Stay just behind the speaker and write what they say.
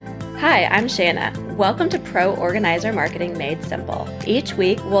Hi, I'm Shanna. Welcome to Pro Organizer Marketing Made Simple. Each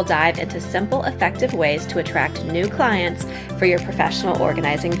week, we'll dive into simple, effective ways to attract new clients for your professional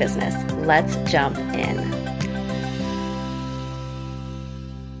organizing business. Let's jump in.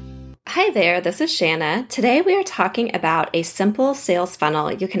 Hi there, this is Shanna. Today, we are talking about a simple sales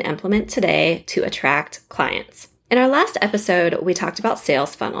funnel you can implement today to attract clients. In our last episode, we talked about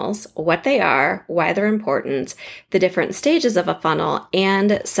sales funnels, what they are, why they're important, the different stages of a funnel,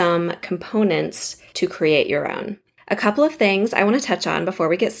 and some components to create your own. A couple of things I want to touch on before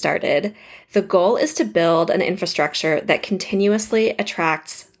we get started. The goal is to build an infrastructure that continuously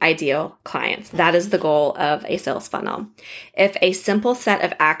attracts ideal clients. That is the goal of a sales funnel. If a simple set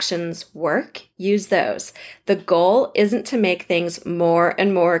of actions work, use those. The goal isn't to make things more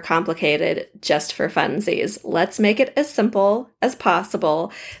and more complicated just for funsies. Let's make it as simple as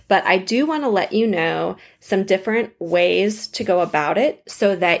possible, but I do want to let you know some different ways to go about it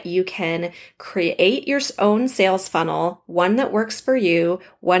so that you can create your own sales funnel, one that works for you,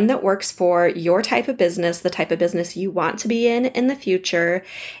 one that works for your type of business, the type of business you want to be in the future,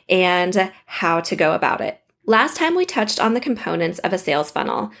 and how to go about it. Last time we touched on the components of a sales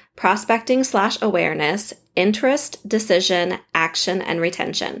funnel: prospecting/awareness, interest, decision, action, and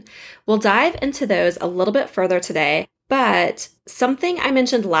retention. We'll dive into those a little bit further today, but something I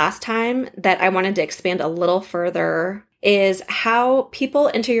mentioned last time that I wanted to expand a little further is how people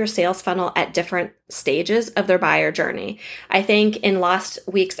enter your sales funnel at different stages of their buyer journey. I think in last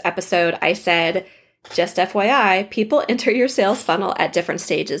week's episode, I said, just FYI, people enter your sales funnel at different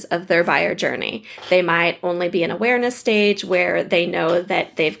stages of their buyer journey. They might only be an awareness stage where they know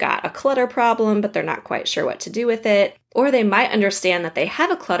that they've got a clutter problem, but they're not quite sure what to do with it. Or they might understand that they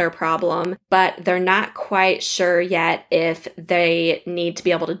have a clutter problem, but they're not quite sure yet if they need to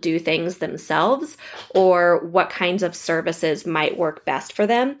be able to do things themselves or what kinds of services might work best for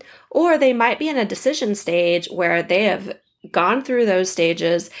them. Or they might be in a decision stage where they have gone through those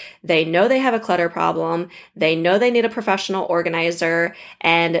stages. They know they have a clutter problem. They know they need a professional organizer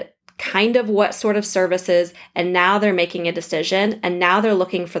and kind of what sort of services. And now they're making a decision. And now they're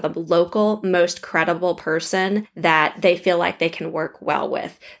looking for the local, most credible person that they feel like they can work well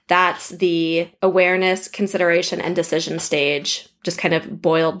with. That's the awareness, consideration, and decision stage, just kind of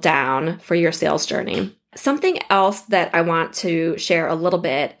boiled down for your sales journey. Something else that I want to share a little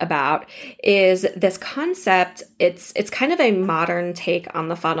bit about is this concept. It's kind of a modern take on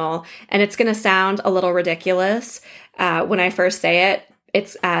the funnel, and it's going to sound a little ridiculous when I first say it.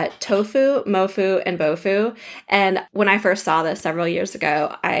 It's tofu, mofu, and bofu. And when I first saw this several years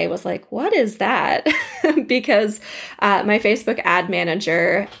ago, I was like, what is that? Because my Facebook ad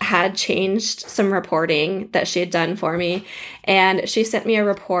manager had changed some reporting that she had done for me. And she sent me a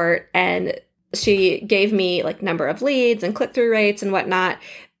report, and she gave me like number of leads and click-through rates and whatnot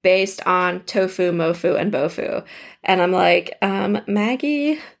based on tofu, mofu, and bofu. And I'm like,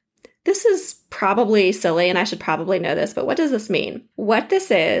 Maggie, this is probably silly and I should probably know this, but what does this mean? What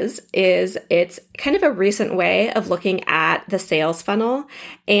this is it's kind of a recent way of looking at the sales funnel,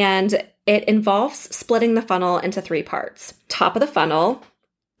 and it involves splitting the funnel into three parts. Top of the funnel,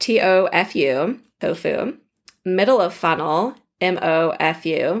 TOFU, tofu. Middle of funnel,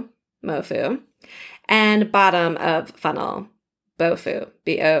 MOFU, mofu, and bottom of funnel, BOFU,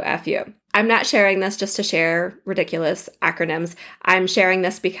 BOFU. I'm not sharing this just to share ridiculous acronyms. I'm sharing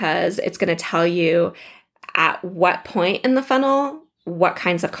this because it's going to tell you at what point in the funnel, what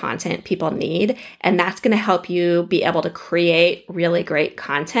kinds of content people need, and that's going to help you be able to create really great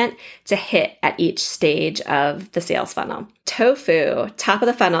content to hit at each stage of the sales funnel. Tofu, top of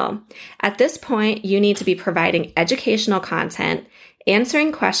the funnel. At this point, you need to be providing educational content,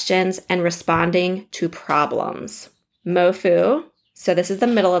 answering questions, and responding to problems. Mofu, so this is the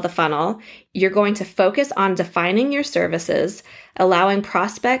middle of the funnel. You're going to focus on defining your services, allowing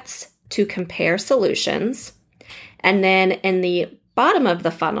prospects to compare solutions. And then in the bottom of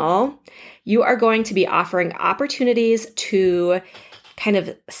the funnel, you are going to be offering opportunities to kind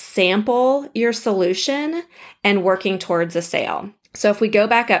of sample your solution and working towards a sale. So if we go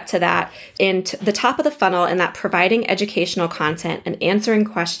back up to that, in the top of the funnel, in that providing educational content and answering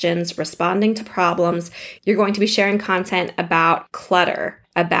questions, responding to problems, you're going to be sharing content about clutter,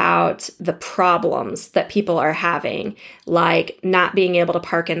 about the problems that people are having, like not being able to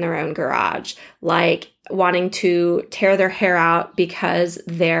park in their own garage, like wanting to tear their hair out because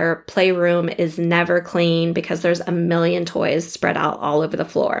their playroom is never clean because there's a million toys spread out all over the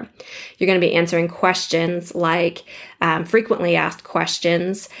floor. You're going to be answering questions like frequently asked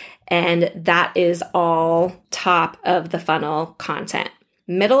questions, and that is all top of the funnel content.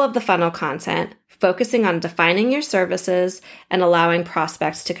 Middle of the funnel content, focusing on defining your services and allowing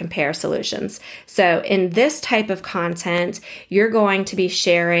prospects to compare solutions. So in this type of content, you're going to be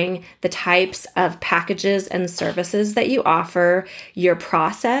sharing the types of packages and services that you offer, your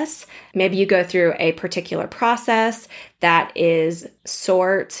process. Maybe you go through a particular process that is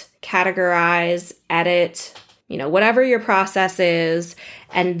sort, categorize, edit, whatever your process is,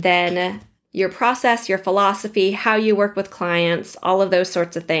 and then your process, your philosophy, how you work with clients, all of those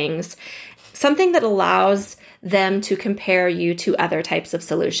sorts of things. Something that allows them to compare you to other types of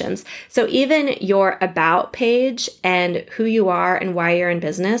solutions. So even your about page and who you are and why you're in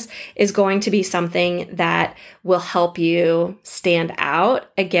business is going to be something that will help you stand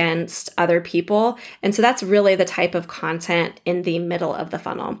out against other people. And so that's really the type of content in the middle of the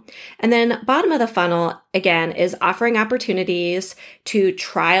funnel. And then bottom of the funnel, again, is offering opportunities to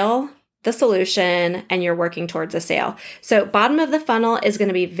trial the solution and you're working towards a sale. So bottom of the funnel is going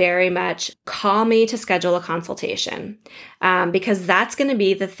to be very much call me to schedule a consultation, because that's going to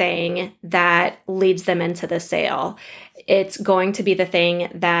be the thing that leads them into the sale. It's going to be the thing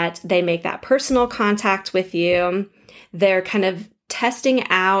that they make that personal contact with you. They're kind of testing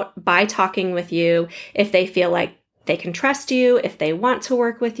out by talking with you if they feel like they can trust you, if they want to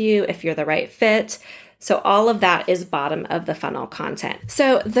work with you, if you're the right fit. So all of that is bottom of the funnel content.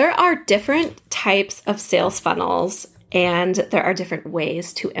 So there are different types of sales funnels and there are different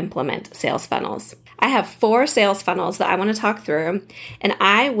ways to implement sales funnels. I have 4 sales funnels that I want to talk through, and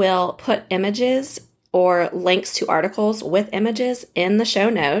I will put images or links to articles with images in the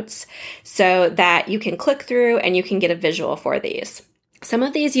show notes so that you can click through and you can get a visual for these. Some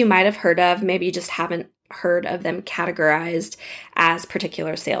of these you might have heard of, maybe you just haven't heard of them categorized as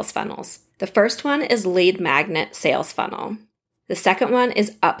particular sales funnels. The first one is lead magnet sales funnel. The second one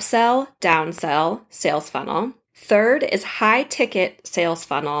is upsell, downsell sales funnel. Third is high ticket sales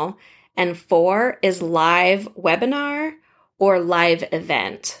funnel. And 4 is live webinar or live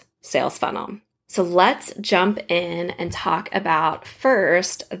event sales funnel. So let's jump in and talk about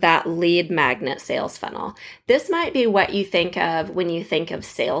first that lead magnet sales funnel. This might be what you think of when you think of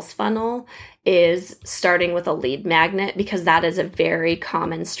sales funnel, is starting with a lead magnet, because that is a very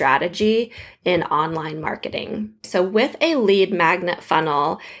common strategy in online marketing. So with a lead magnet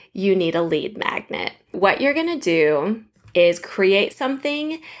funnel, you need a lead magnet. What you're going to do is create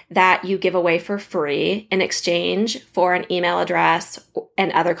something that you give away for free in exchange for an email address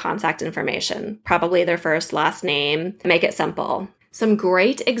and other contact information, probably their first, last name. Make it simple. Some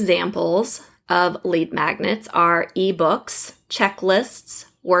great examples of lead magnets are ebooks, checklists,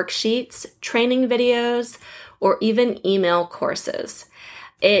 worksheets, training videos, or even email courses.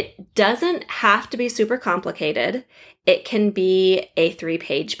 It doesn't have to be super complicated. It can be a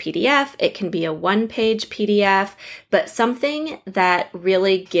 3-page PDF. It can be a 1-page PDF, but something that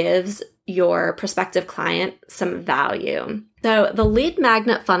really gives your prospective client some value. So the lead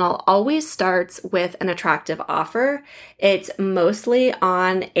magnet funnel always starts with an attractive offer. It's mostly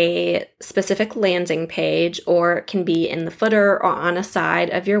on a specific landing page, or can be in the footer or on a side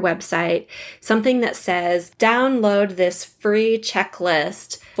of your website, something that says, download this free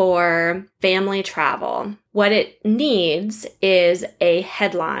checklist for family travel. What it needs is a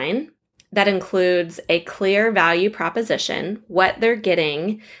headline that includes a clear value proposition, what they're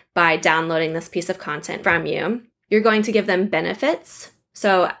getting by downloading this piece of content from you. You're going to give them benefits.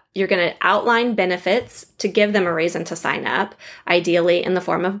 So you're going to outline benefits to give them a reason to sign up, ideally in the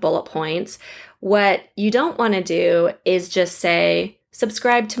form of bullet points. What you don't want to do is just say,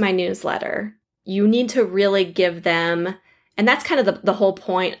 subscribe to my newsletter. You need to really give them, and that's kind of the whole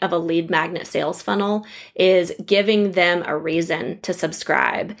point of a lead magnet sales funnel, is giving them a reason to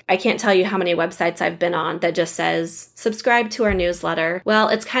subscribe. I can't tell you how many websites I've been on that just says, subscribe to our newsletter. Well,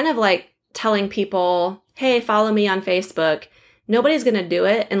 it's kind of like telling people, hey, follow me on Facebook. Nobody's going to do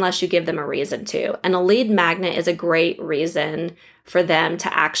it unless you give them a reason to. And a lead magnet is a great reason for them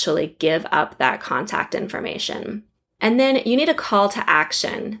to actually give up that contact information. And then you need a call to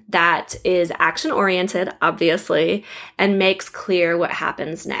action that is action-oriented, obviously, and makes clear what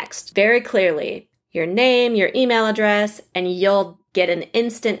happens next. Very clearly, your name, your email address, and you'll get an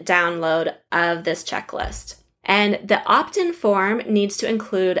instant download of this checklist. And the opt-in form needs to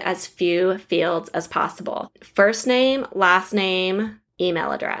include as few fields as possible. First name, last name,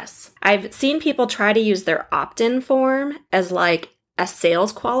 email address. I've seen people try to use their opt-in form as like a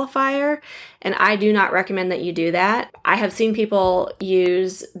sales qualifier, and I do not recommend that you do that. I have seen people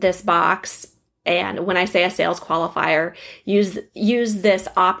use this box, and when I say a sales qualifier, use this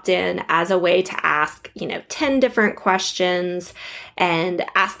opt-in as a way to ask, 10 different questions and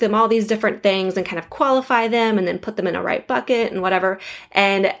ask them all these different things and kind of qualify them and then put them in a right bucket and whatever.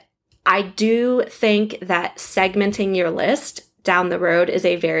 And I do think that segmenting your list down the road is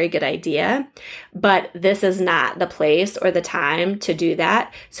a very good idea, but this is not the place or the time to do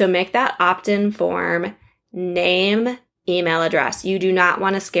that. So make that opt-in form name, email address. You do not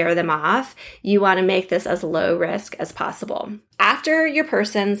want to scare them off. You want to make this as low risk as possible. After your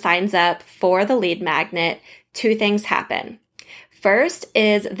person signs up for the lead magnet, two things happen. First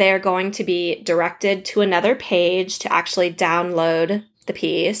is they're going to be directed to another page to actually download the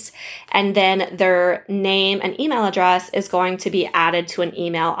piece, and then their name and email address is going to be added to an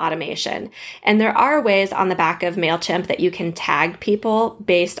email automation. And there are ways on the back of MailChimp that you can tag people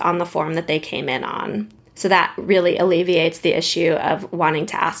based on the form that they came in on. So that really alleviates the issue of wanting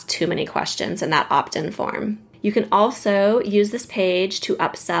to ask too many questions in that opt-in form. You can also use this page to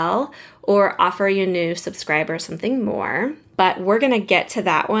upsell or offer your new subscriber something more, but we're going to get to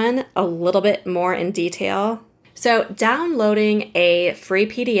that one a little bit more in detail. So downloading a free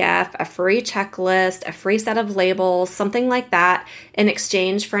PDF, a free checklist, a free set of labels, something like that in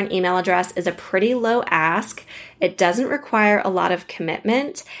exchange for an email address is a pretty low ask. It doesn't require a lot of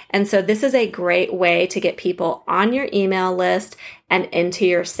commitment. And so this is a great way to get people on your email list and into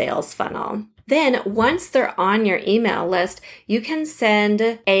your sales funnel. Then once they're on your email list, you can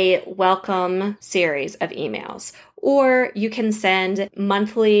send a welcome series of emails. Or you can send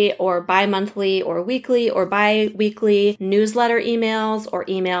monthly or bi-monthly or weekly or bi-weekly newsletter emails or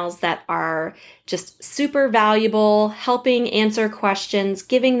emails that are just super valuable, helping answer questions,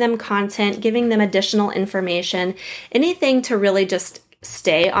 giving them content, giving them additional information, anything to really just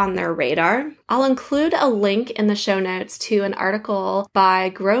stay on their radar. I'll include a link in the show notes to an article by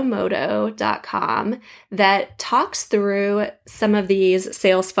growmodo.com that talks through some of these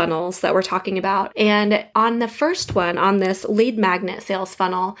sales funnels that we're talking about. And on the first one, on this lead magnet sales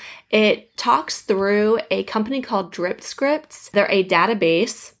funnel, it talks through a company called DripScripts. They're a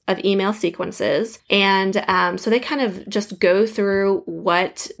database of email sequences. And so they kind of just go through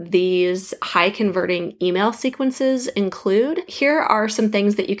what these high converting email sequences include. Here are some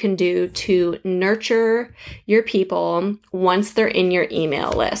things that you can do to nurture your people once they're in your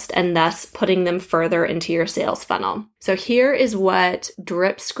email list and thus putting them further into your sales funnel. So here is what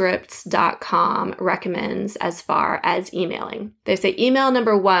dripscripts.com recommends as far as emailing. They say email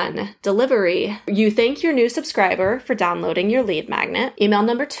number 1, delivery. You thank your new subscriber for downloading your lead magnet. Email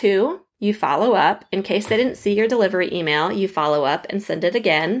number 2, you follow up. In case they didn't see your delivery email, you follow up and send it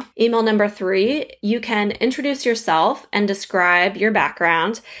again. Email number 3, you can introduce yourself and describe your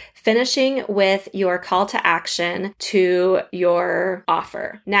background, finishing with your call to action to your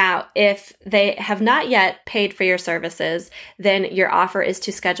offer. Now, if they have not yet paid for your services, then your offer is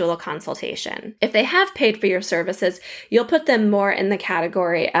to schedule a consultation. If they have paid for your services, you'll put them more in the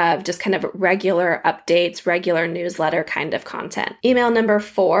category of just kind of regular updates, regular newsletter kind of content. Email number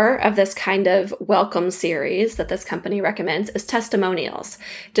 4 of this kind of welcome series that this company recommends is testimonials.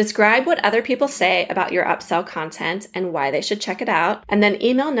 Describe what other people say about your upsell content and why they should check it out. And then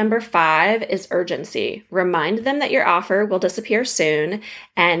email number 5 is urgency. Remind them that your offer will disappear soon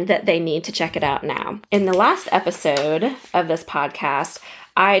and that they need to check it out now. In the last episode of this podcast,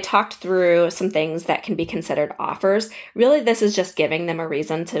 I talked through some things that can be considered offers. Really, this is just giving them a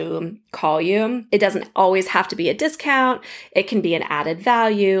reason to call you. It doesn't always have to be a discount. It can be an added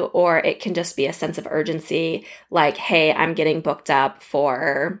value, or it can just be a sense of urgency, like, hey, I'm getting booked up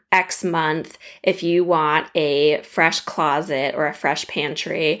for X month. If you want a fresh closet or a fresh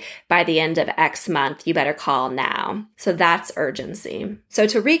pantry by the end of X month, you better call now. So that's urgency. So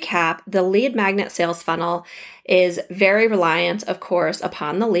to recap, the lead magnet sales funnel is very reliant, of course,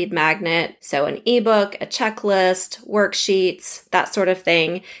 upon the lead magnet. So an ebook, a checklist, worksheets, that sort of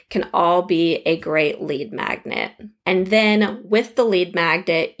thing can all be a great lead magnet. And then with the lead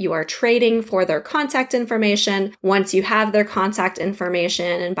magnet, you are trading for their contact information. Once you have their contact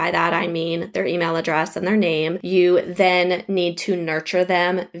information, and by that I mean their email address and their name, you then need to nurture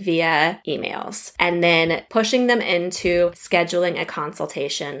them via emails and then pushing them into scheduling a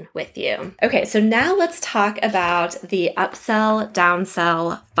consultation with you. Okay, so now let's talk about the upsell,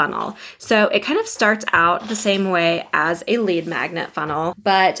 downsell funnel. So it kind of starts out the same way as a lead magnet funnel,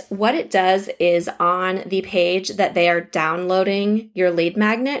 but what it does is on the page that they are downloading your lead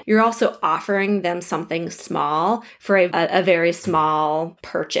magnet, you're also offering them something small for a very small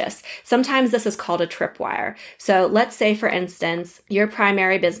purchase. Sometimes this is called a tripwire. So let's say, for instance, your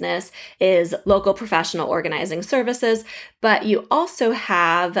primary business is local professional organizing services, but you also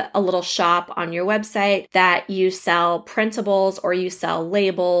have a little shop on your website that you sell printables or you sell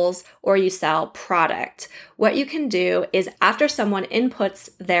labels labels or you sell product. What you can do is after someone inputs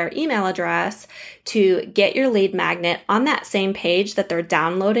their email address to get your lead magnet on that same page that they're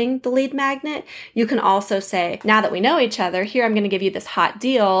downloading the lead magnet, you can also say, now that we know each other, here I'm going to give you this hot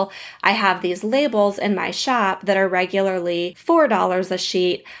deal. I have these labels in my shop that are regularly $4 a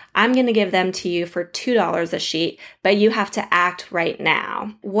sheet. I'm going to give them to you for $2 a sheet, but you have to act right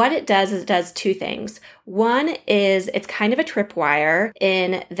now. What it does is it does two things. One is it's kind of a tripwire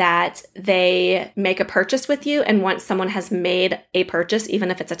in that they make a purchase with you, and once someone has made a purchase, even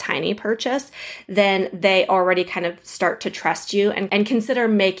if it's a tiny purchase, then they already kind of start to trust you and consider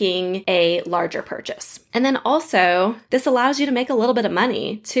making a larger purchase. And then also, this allows you to make a little bit of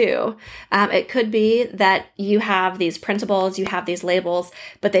money too. It could be that you have these printables, you have these labels,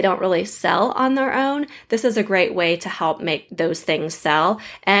 but they don't really sell on their own. This is a great way to help make those things sell.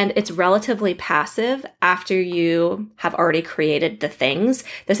 And it's relatively passive after you have already created the things.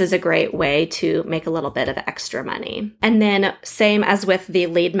 This is a great way to make a little bit of extra money. And then same as with the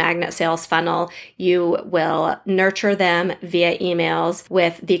lead magnet sales funnel, you will nurture them via emails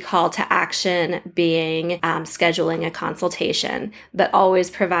with the call to action being scheduling a consultation, but always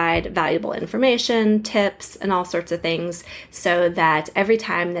provide valuable information, tips, and all sorts of things so that every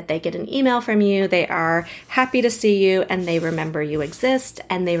time that they get an email from you, they are happy to see you and they remember you exist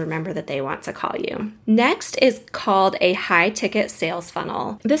and they remember that they want to call you. Next is called a high ticket sales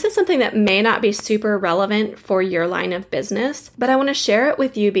funnel. This is something that may not be super relevant for your line of business, but I want to share it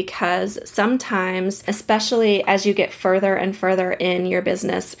with you because sometimes, especially as you get further and further in your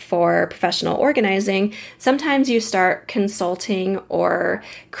business for professional organizing, sometimes you start consulting or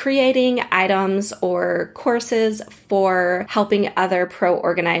creating items or courses for helping other pro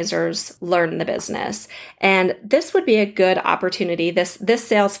organizers learn the business. And this would be a good opportunity. This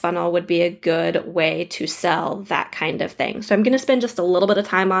sales funnel would be a good way to sell that kind of thing. So I'm going to spend just a little bit of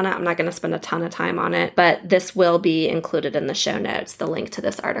time on it. I'm not going to spend a ton of time on it, but this will be included in the show notes, the link to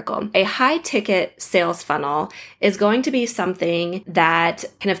this article. A high ticket sales funnel is going to be something that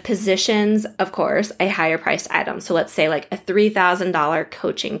kind of positions, of course, a higher priced item. So let's say like a $3,000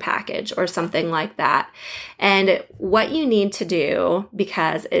 coaching package or something like that. And what you need to do,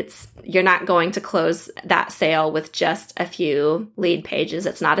 because you're not going to close that sale with just a few lead pages.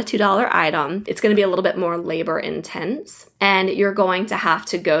 It's not a $2 item. It's going to be a little bit more labor intense. And you're going to have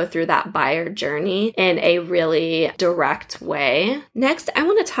to go through that buyer journey in a really direct way. Next, I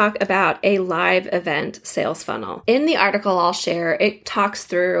want to talk about a live event sales funnel. In the article I'll share, it talks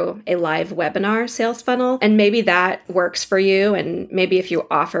through a live webinar sales funnel, and maybe that works for you. And maybe if you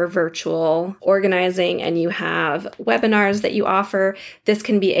offer virtual organizing and you have webinars that you offer, this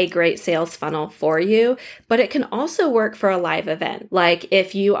can be a great sales funnel for you. But it can also work for a live event. Like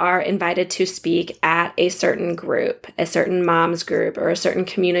if you are invited to speak at a certain group, a certain moms group or a certain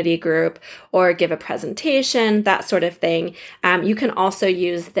community group, or give a presentation, that sort of thing, you can also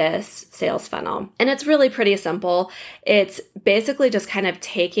use this sales funnel. And it's really pretty simple. It's basically just kind of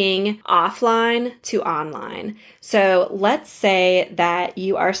taking offline to online. So let's say that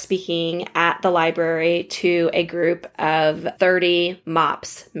you are speaking at the library to a group of 30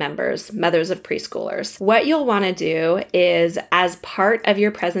 MOPS members, mothers of preschoolers. What you'll want to do is, as part of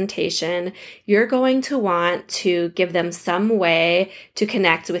your presentation, you're going to want to give them some way to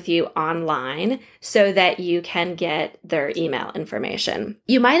connect with you online so that you can get their email information.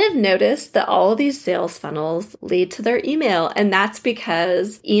 You might have noticed that all of these sales funnels lead to their email, and that's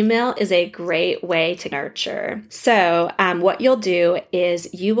because email is a great way to nurture. So what you'll do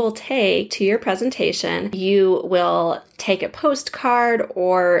is you will take to your presentation, you will take a postcard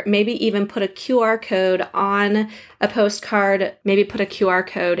or maybe even put a QR code on a postcard, maybe put a QR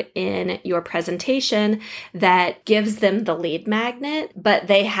code in your presentation that gives them the lead magnet, but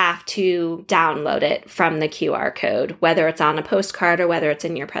they have to download it from the QR code, whether it's on a postcard or whether it's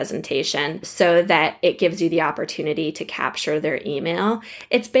in your presentation, so that it gives you the opportunity to capture their email.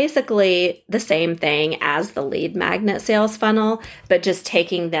 It's basically the same thing as the lead magnet sales funnel, but just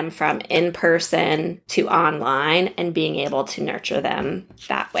taking them from in-person to online and being able to nurture them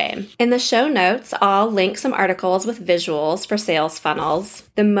that way. In the show notes, I'll link some articles with visuals for sales funnels.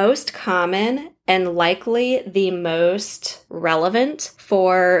 The most common and likely the most relevant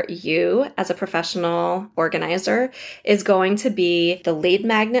for you as a professional organizer is going to be the lead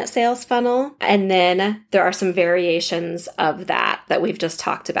magnet sales funnel. And then there are some variations of that we've just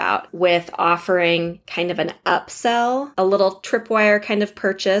talked about, with offering kind of an upsell, a little tripwire kind of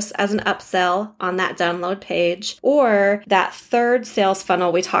purchase as an upsell on that download page. Or that third sales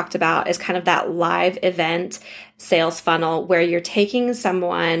funnel we talked about is kind of that live event sales funnel where you're taking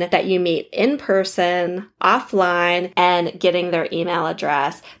someone that you meet in person person offline and getting their email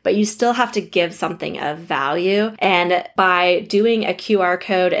address, but you still have to give something of value. And by doing a QR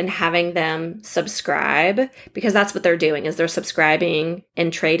code and having them subscribe, because that's what they're doing, is they're subscribing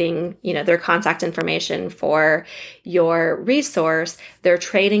and trading, their contact information for your resource. They're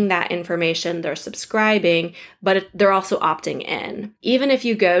trading that information, they're subscribing, but they're also opting in. Even if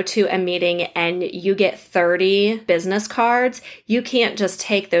you go to a meeting and you get 30 business cards, you can't just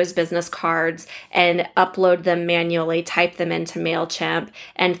take those business cards and upload them manually, type them into MailChimp,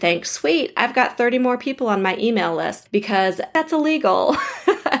 and think, sweet, I've got 30 more people on my email list, because that's illegal.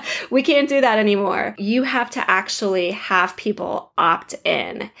 We can't do that anymore. You have to actually have people opt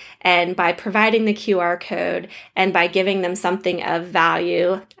in. And by providing the QR code and by giving them something of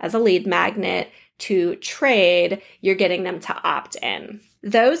value as a lead magnet to trade, you're getting them to opt in.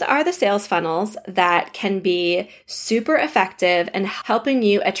 Those are the sales funnels that can be super effective in helping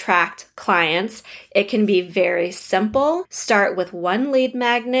you attract clients. It can be very simple. Start with one lead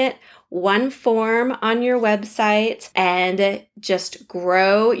magnet, one form on your website, and just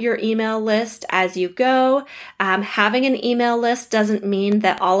grow your email list as you go. Having an email list doesn't mean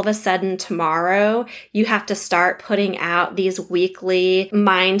that all of a sudden tomorrow you have to start putting out these weekly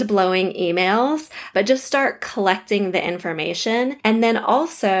mind-blowing emails, but just start collecting the information, and then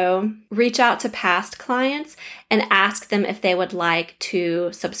also reach out to past clients and ask them if they would like to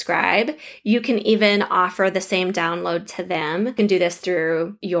subscribe. You can even offer the same download to them. You can do this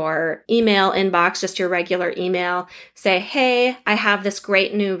through your email inbox, just your regular email. Say, hey, I have this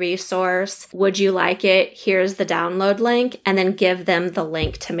great new resource. Would you like it? Here's the download link, and then give them the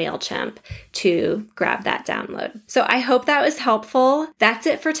link to MailChimp to grab that download. So I hope that was helpful. That's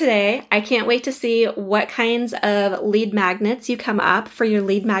it for today. I can't wait to see what kinds of lead magnets you come up for your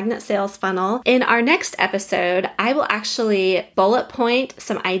lead magnet sales funnel. In our next episode, I will actually bullet point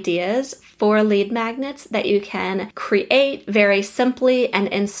some ideas for lead magnets that you can create very simply and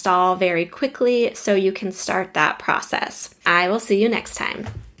install very quickly so you can start that process. I will see you next time.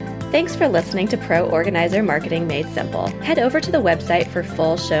 Thanks for listening to Pro Organizer Marketing Made Simple. Head over to the website for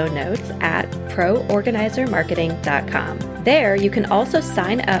full show notes at proorganizermarketing.com. There, you can also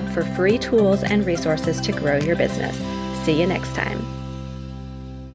sign up for free tools and resources to grow your business. See you next time.